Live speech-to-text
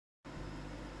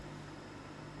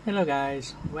Hello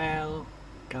guys,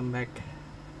 welcome back.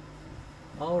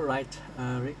 Alright,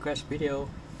 request video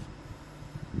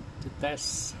to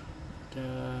test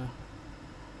the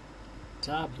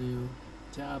WWE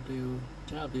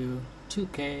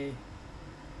 2K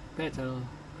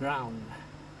Battleground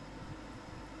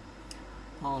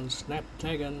on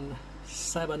Snapdragon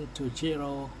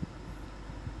 720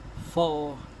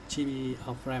 4GB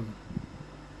of RAM.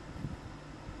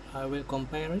 I will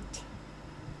compare it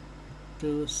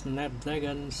to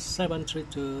Snapdragon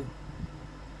 732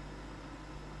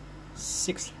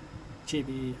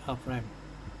 6GB of RAM,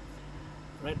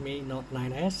 Redmi Note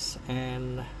 9s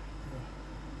and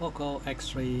Poco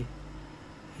X3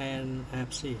 and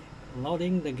FC.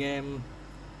 Loading the game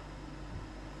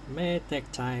may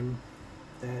take time.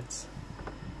 That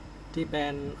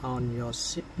depends on your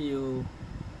CPU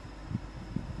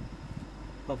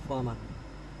performance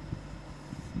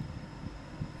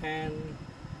and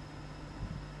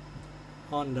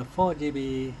on the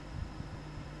 4GB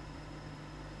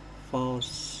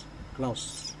false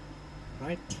close,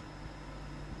 right?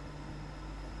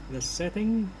 The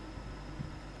setting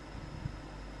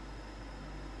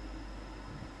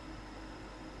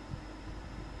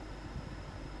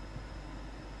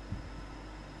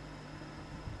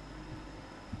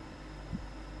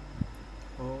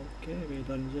okay, we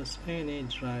don't use any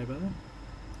driver.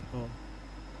 Oh,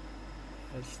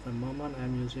 at the moment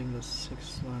I'm using the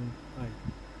 615.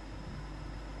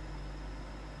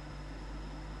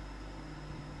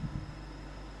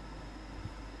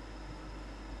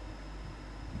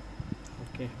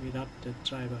 Okay, without the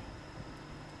driver.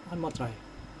 One more try.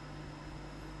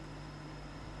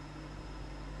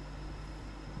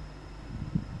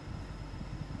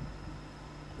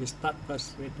 We start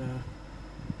first with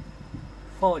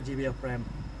 4GB of RAM.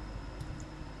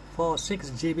 For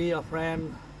 6GB of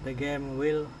RAM, the game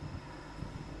will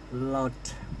load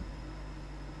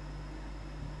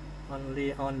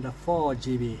only on the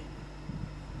 4GB.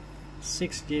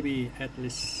 6GB at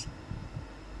least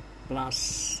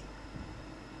plus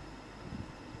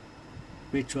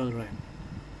virtual RAM.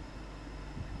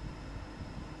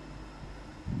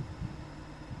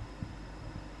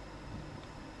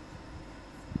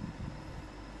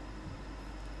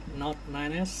 Note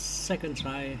 9s second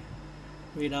try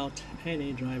without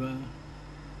any driver.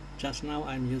 Just now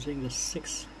I'm using the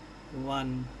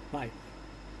 615.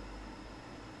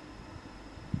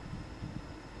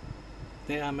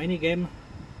 There are many games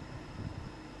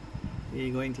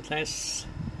we're going to test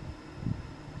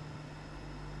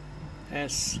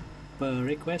as per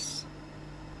request.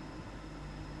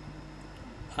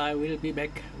 I will be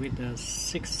back with the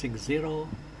 660,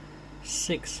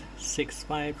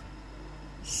 665,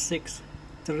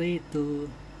 632,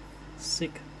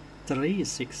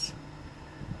 636,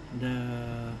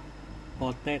 the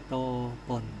potato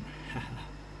pon,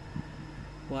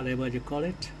 whatever you call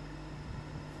it,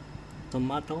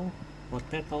 tomato,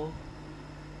 potato.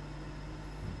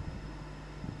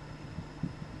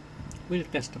 We'll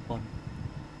test upon.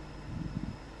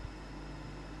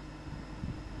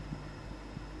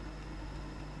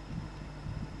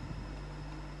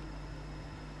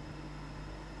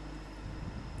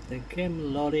 The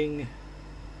game loading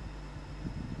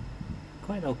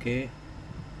quite okay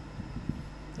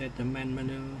at the main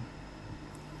menu.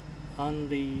 On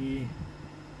the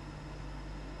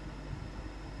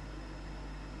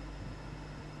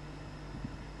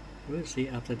we'll see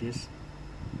after this.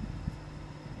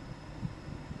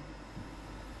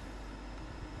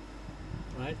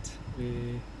 Right,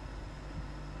 you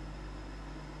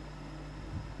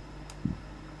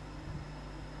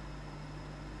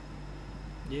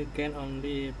can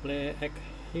only play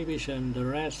exhibition, the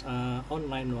rest are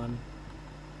online one.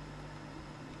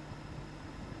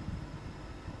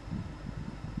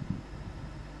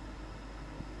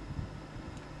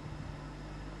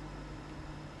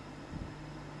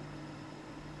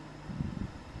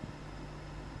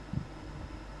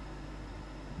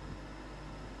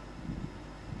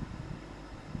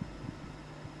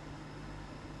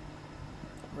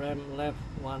 RAM left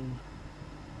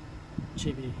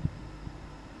 1GB.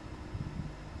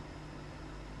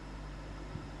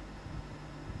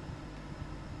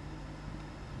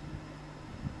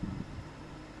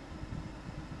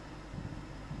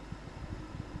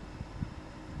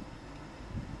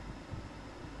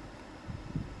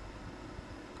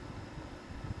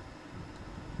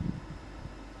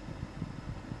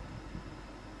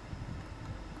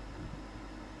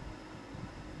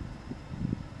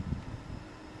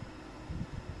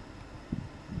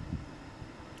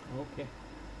 Okay,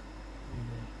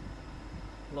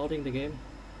 loading the game.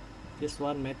 This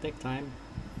one may take time.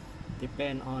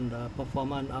 depend on the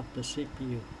performance of the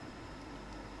CPU.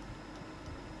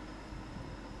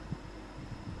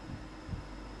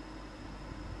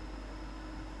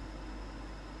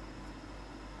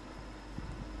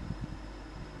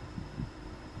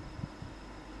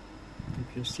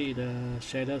 If you see the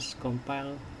shaders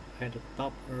compile at the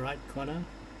top right corner,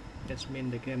 that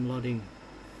means the game loading.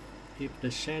 If the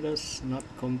shaders not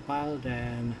compile,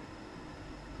 then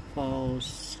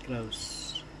false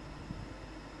close.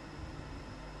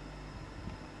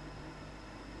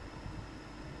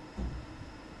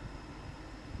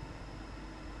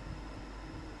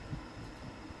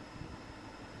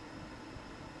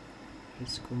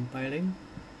 It's compiling,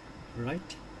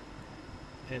 right?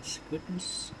 That's good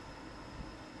news.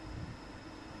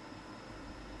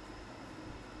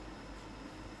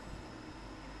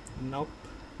 Nope.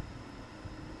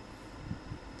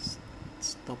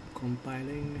 Stop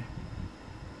compiling.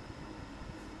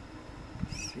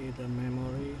 See the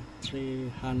memory,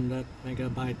 300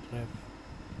 megabyte left.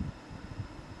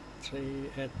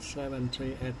 387,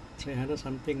 300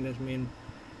 something. That means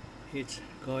it's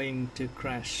going to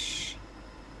crash.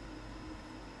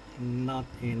 Not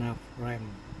enough RAM.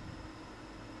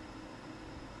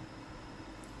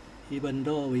 Even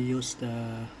though we use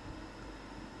the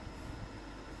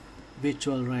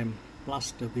virtual RAM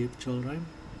plus the virtual RAM,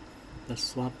 the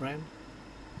swap RAM,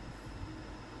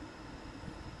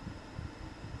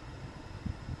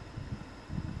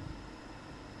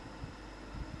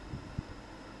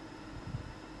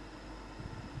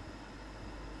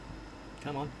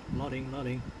 come on,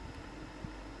 loading.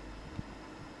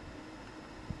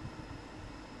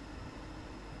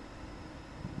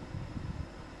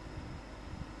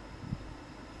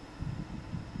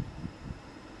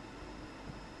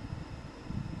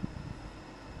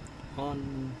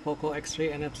 On Poco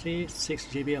X3 NFC, 6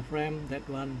 GB of RAM, that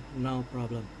one no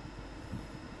problem.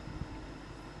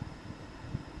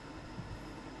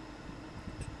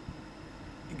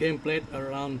 Game played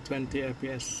around 20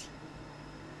 FPS.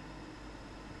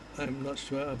 I'm not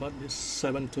sure about this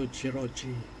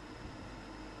 720G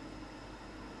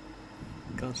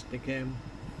because the game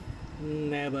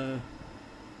never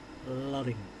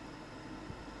loading.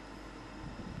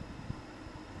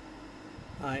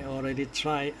 I already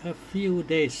tried a few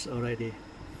days already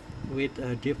with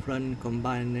a different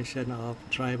combination of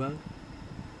driver,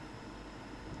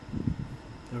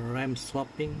 the RAM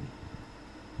swapping,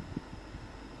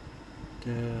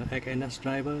 the XNS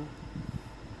driver,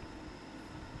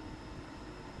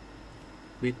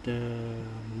 with the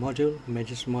module,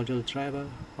 Magis module driver,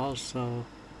 also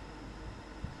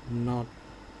not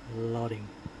loading.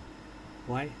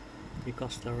 Why?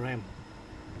 Because the RAM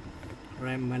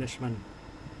management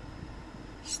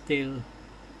still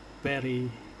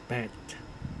very bad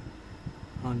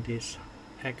on this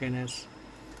XNS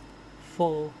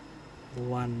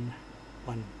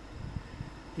 411.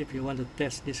 If you want to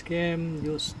test this game,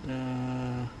 use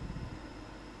the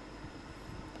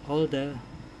older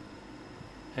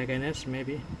XNS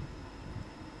maybe.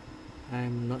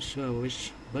 I'm not sure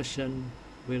which version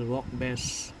will work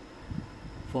best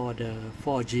for the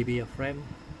 4 GB of RAM.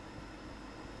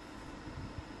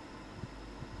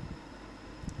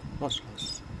 Pause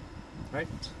close.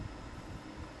 Right.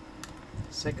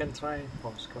 Second try,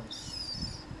 pause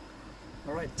close.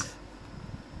 Alright.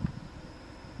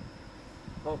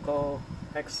 Poco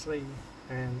X3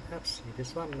 and FC.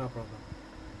 This one no problem.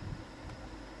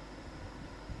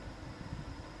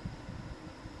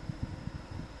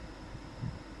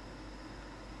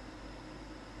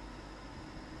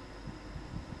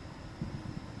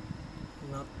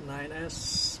 Not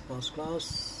 9S, pause close.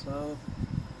 So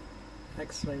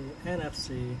X3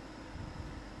 NFC,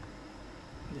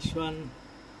 this one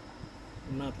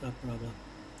not a problem.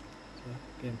 So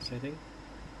game setting,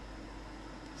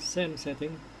 same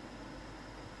setting,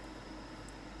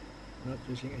 not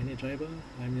using any driver.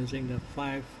 I'm using the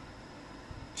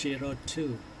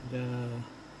 502, the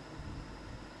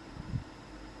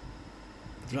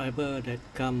driver that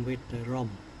come with the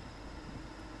ROM,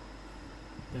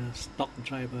 the stock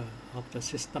driver of the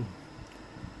system.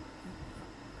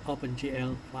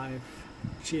 OpenGL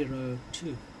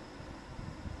 502.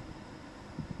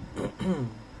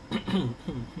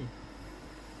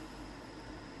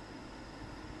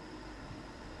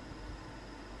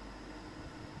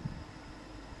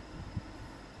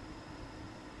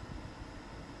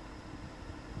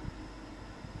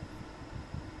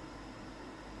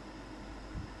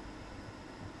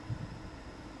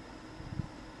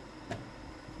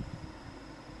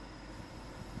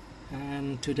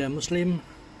 And to the Muslim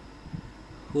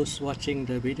who's watching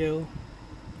the video,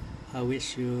 I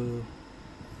wish you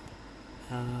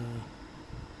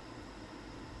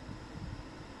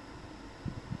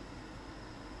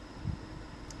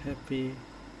happy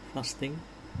fasting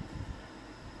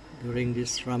during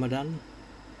this Ramadan.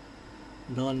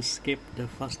 Don't skip the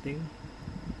fasting,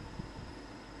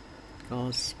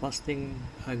 because fasting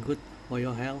are good for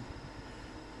your health.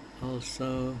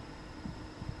 Also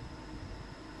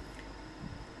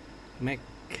make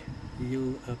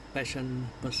you a patient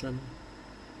person.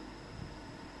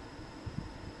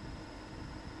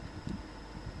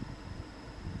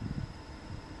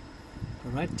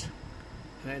 Alright,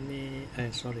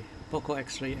 Poco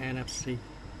X3 NFC.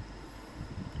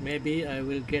 Maybe I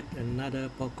will get another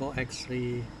Poco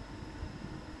X3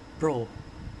 Pro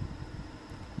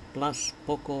plus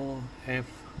Poco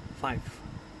F5.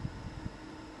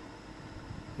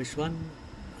 Which one?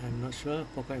 I'm not sure.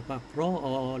 Poco F5 Pro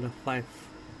or the 5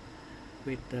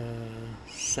 with the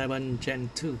 7 Gen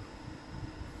 2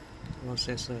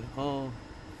 processor, or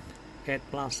 8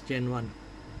 Plus Gen 1.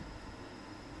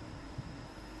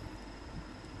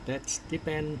 That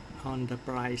depends on the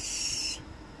price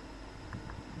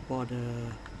for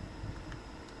the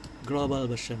global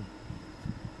version.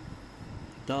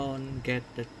 Don't get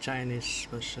the Chinese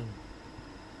version.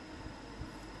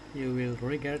 You will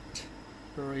regret,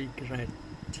 very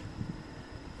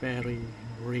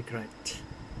regret.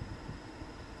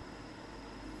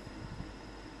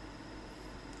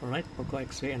 Alright, Poco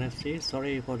X3 NFC.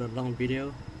 Sorry for the long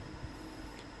video,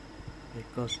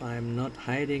 because I'm not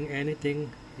hiding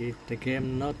anything. If the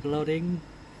game not loading,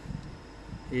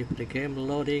 if the game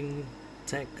loading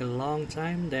take a long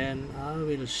time, then I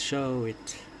will show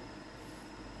it.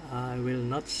 I will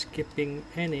not skipping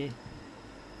any,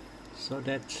 so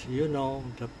that you know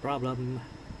the problem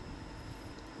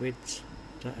with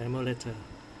the emulator.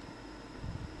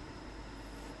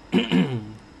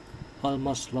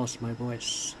 Almost lost my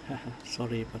voice.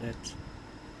 Sorry for that.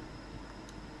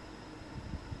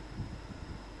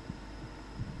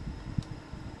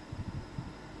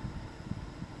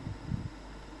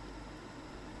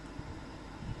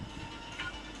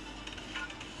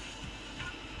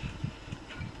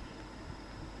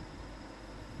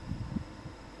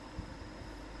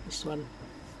 This one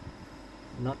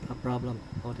not a problem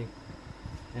loading,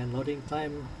 and loading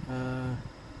time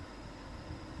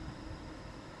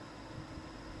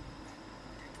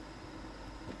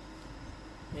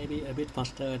maybe a bit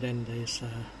faster than this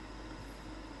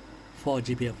 4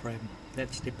 GB of RAM.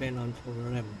 That's depend on for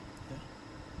RAM.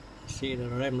 See, the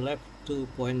RAM left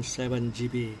 2.7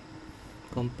 GB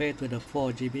compared to the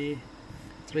 4 GB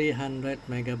 300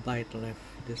 megabyte left.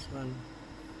 This one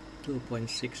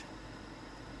 2.6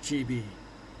 GB.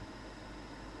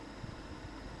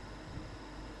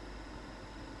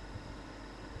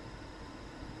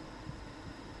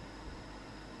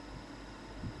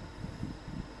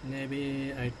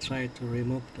 Maybe I try to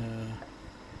remove the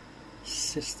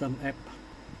system app,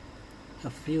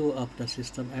 a few of the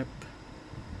system app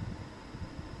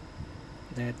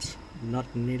that's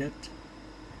not needed.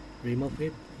 Remove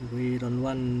it. We don't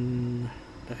want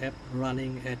the app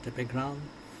running at the background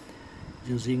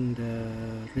using the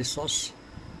resource,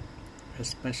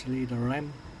 especially the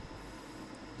RAM.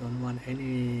 Don't want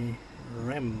any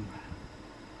RAM.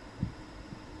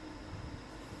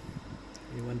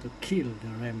 We want to kill the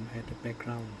RAM at the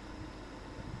background.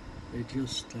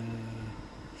 Reduce the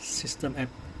system app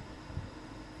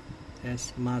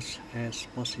as much as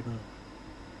possible.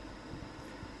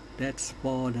 That's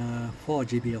for the 4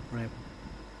 GB of RAM.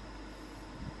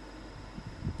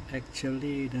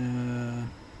 Actually, the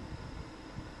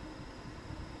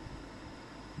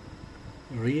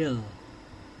real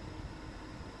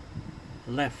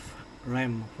left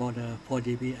RAM for the 4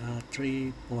 GB are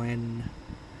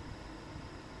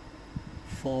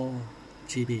 3.4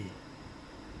 GB.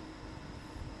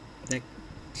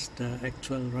 That's the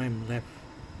actual RAM left.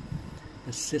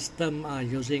 The system are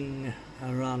using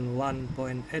around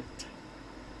 1.8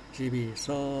 GB,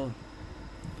 so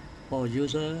for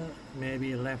user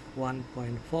maybe left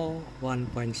 1.4,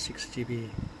 1.6 GB.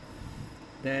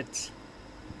 That's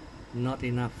not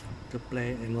enough to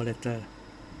play emulator.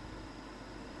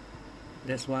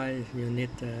 That's why you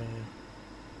need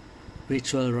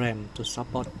virtual RAM to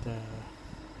support the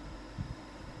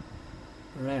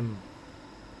RAM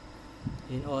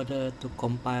in order to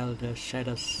compile the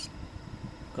shaders,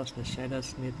 because the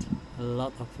shaders need a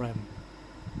lot of RAM.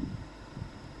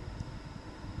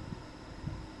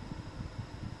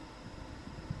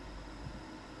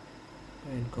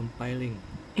 And compiling.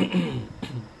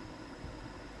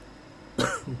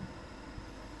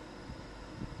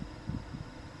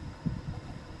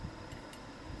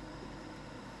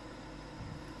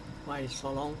 Why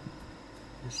so long?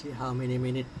 You see how many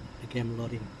minutes the game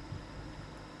loading.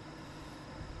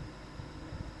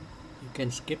 You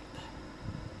can skip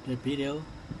the video,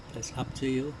 that's up to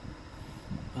you,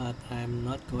 but I'm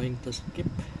not going to skip,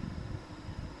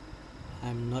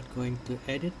 I'm not going to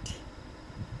edit.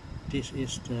 This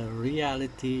is the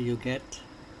reality you get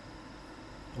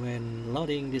when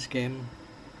loading this game.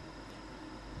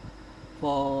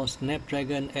 For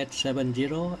Snapdragon 870,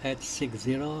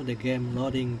 860, the game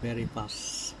loading very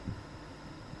fast.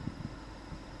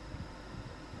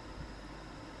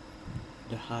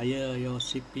 The higher your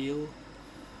CPU,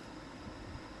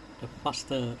 the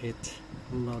faster it's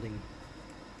loading.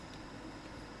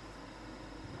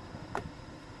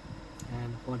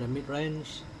 And for the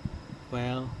mid-range,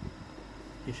 well,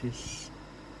 this is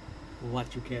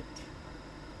what you get.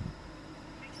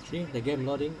 See the game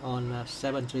loading on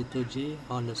 732G,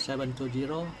 on the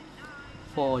 720,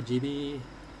 4GB,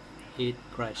 it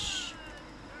crashed.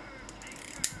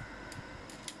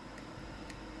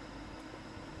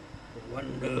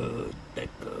 Wonder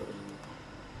Taker. 3,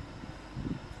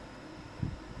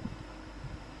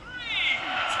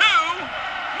 2, 1.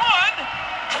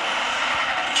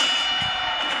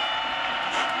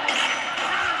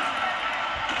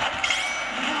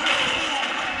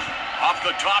 Off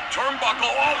the top turnbuckle.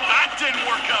 Oh, that didn't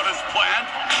work out as planned.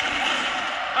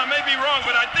 I may be wrong,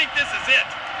 but I think this is it.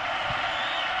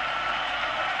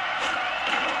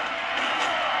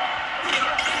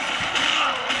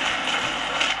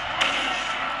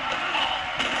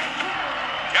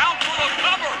 Down for the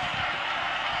cover.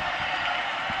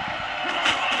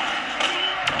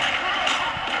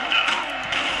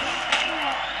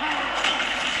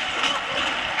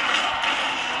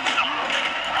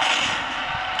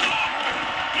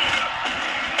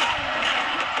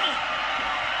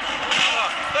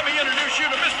 Let me introduce you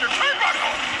to Mr.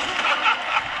 Turnbuckle.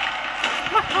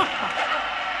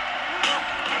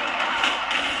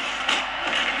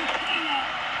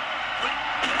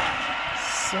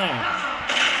 Slam.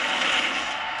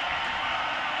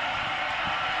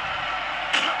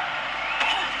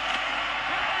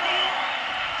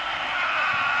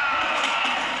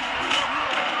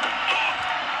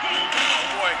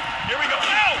 Boy, here we go.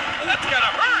 Ow! That's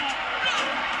gotta hurt!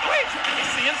 Wait, he's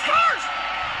seeing stars!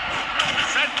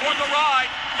 Sent for the ride.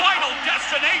 Final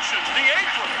destination, the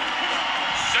apron.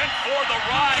 Sent for the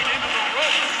ride into the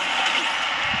ropes.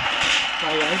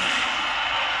 Alright.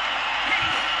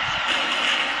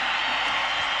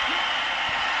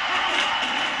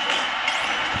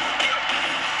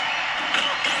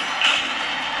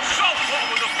 Southpaw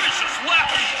with a vicious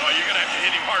left. Oh, you're gonna have to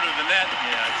hit him harder than that.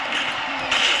 Yeah, it's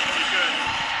pretty good.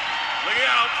 Look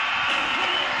out.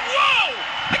 Whoa!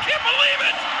 I can't believe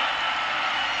it!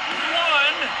 1,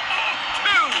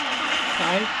 2.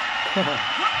 Right. Oh,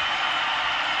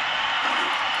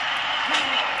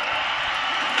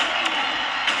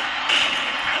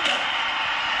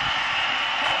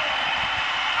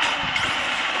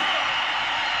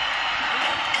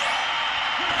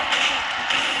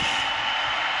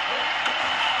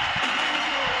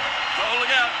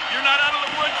 look out. You're not out of the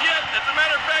woods yet. As a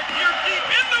matter of fact, you're deep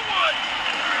in the woods.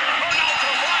 Turn out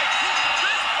the lights.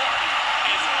 This part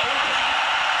is over.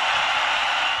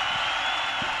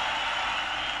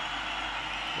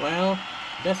 Well,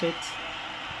 that's it.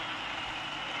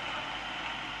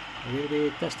 We'll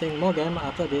be testing more game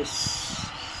after this.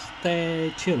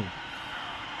 Stay tuned.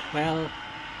 Well,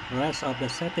 rest of the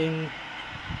setting,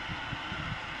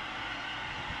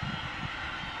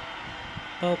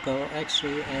 Poco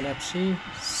X3 NFC,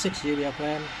 6GB of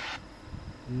RAM,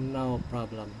 no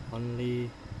problem, only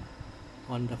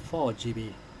on the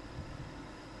 4GB.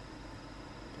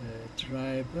 The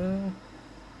driver,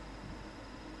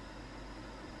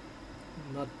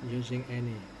 not using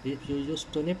any. If you use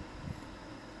Tunip,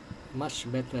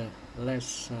 much better,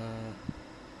 less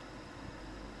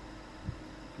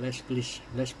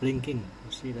blinking.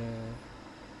 You see the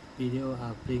video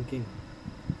are blinking.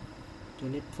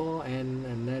 Tunip 4 and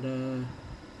another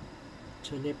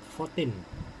Tunip 14.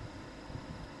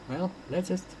 Well, that's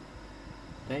it.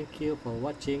 Thank you for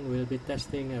watching. We'll be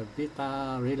testing a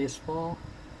beta release 4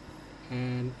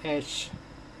 and Edge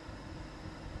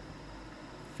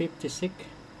 56,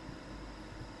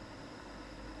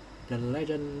 the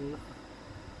Legend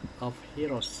of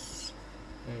Heroes.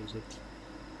 Where is it?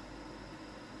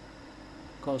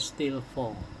 Called Steel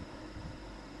 4.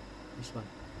 This one.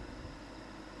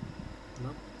 No,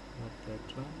 not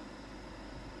that one.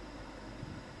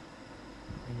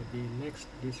 Maybe next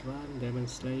this one, Demon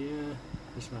Slayer,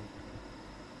 this one.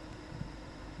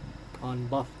 On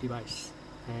both devices.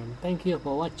 And thank you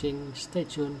for watching. Stay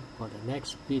tuned for the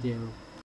next video.